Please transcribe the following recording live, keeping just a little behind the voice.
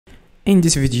In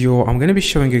this video, I'm going to be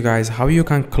showing you guys how you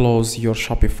can close your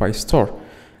Shopify store.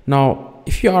 Now,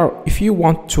 if you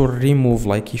want to remove,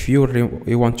 like if you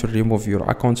want to remove your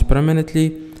account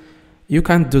permanently, you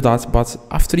can do that. But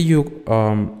after you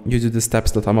do the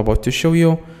steps that I'm about to show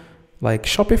you, like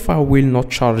Shopify will not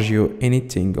charge you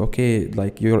anything. Okay,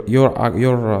 like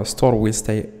your store will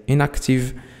stay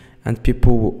inactive, and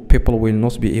people will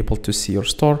not be able to see your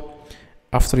store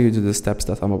after you do the steps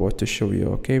that I'm about to show you.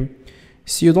 Okay.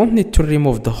 So you don't need to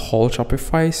remove the whole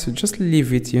Shopify, so just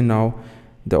leave it.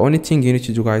 The only thing you need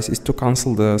to do, guys, is to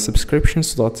cancel the subscription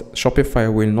so that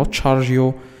Shopify will not charge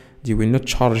you. They will not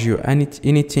charge you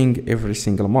anything every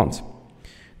single month.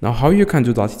 Now, how you can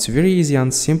do that? It's very easy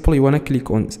and simple. You want to click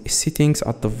on settings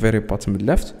at the very bottom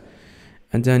left,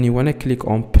 and then you want to click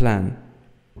on plan,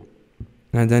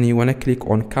 and then you want to click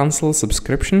on cancel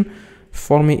subscription.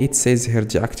 For me, it says here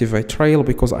deactivate trial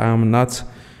because I am not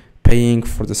paying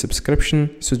for the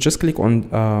subscription. So just click on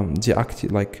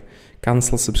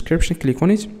cancel subscription, click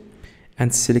on it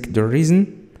and select the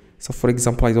reason. So for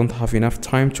example, I don't have enough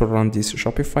time to run this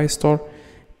Shopify store.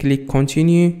 Click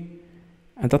continue,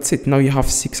 and that's it. Now you have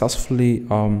successfully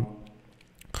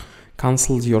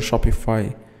canceled your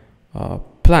Shopify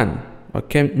plan.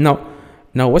 Okay, now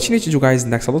what you need to do, guys,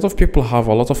 next, a lot of people have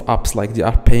a lot of apps, like they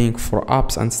are paying for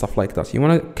apps and stuff like that. You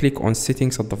want to click on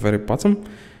settings at the very bottom,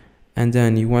 and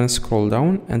then you want to scroll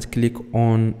down and click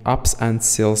on apps and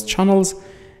sales channels,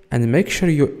 and make sure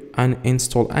you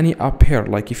uninstall any app here.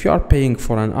 Like if you are paying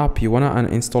for an app, you want to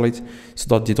uninstall it so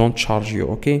that they don't charge you.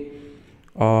 Okay,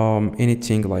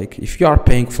 anything, like if you are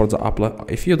paying for the app,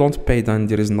 if you don't pay, then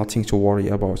there is nothing to worry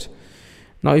about.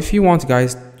 Now if you want,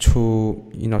 guys,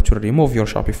 to to remove your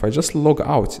Shopify, just log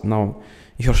out. Now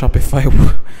your Shopify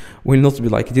will not be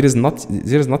like, there is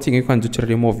nothing you can do to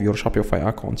remove your Shopify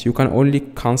account. You can only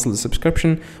cancel the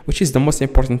subscription, which is the most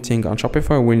important thing, and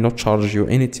Shopify will not charge you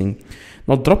anything.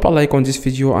 Now drop a like on this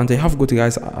video, and I have good,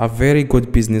 guys, a very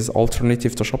good business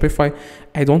alternative to Shopify.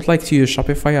 I don't like to use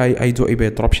Shopify. I do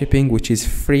eBay dropshipping, which is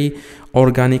free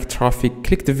organic traffic.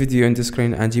 Click the video in the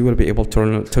screen and you will be able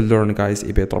to learn, guys,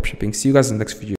 eBay dropshipping. See you guys in the next video.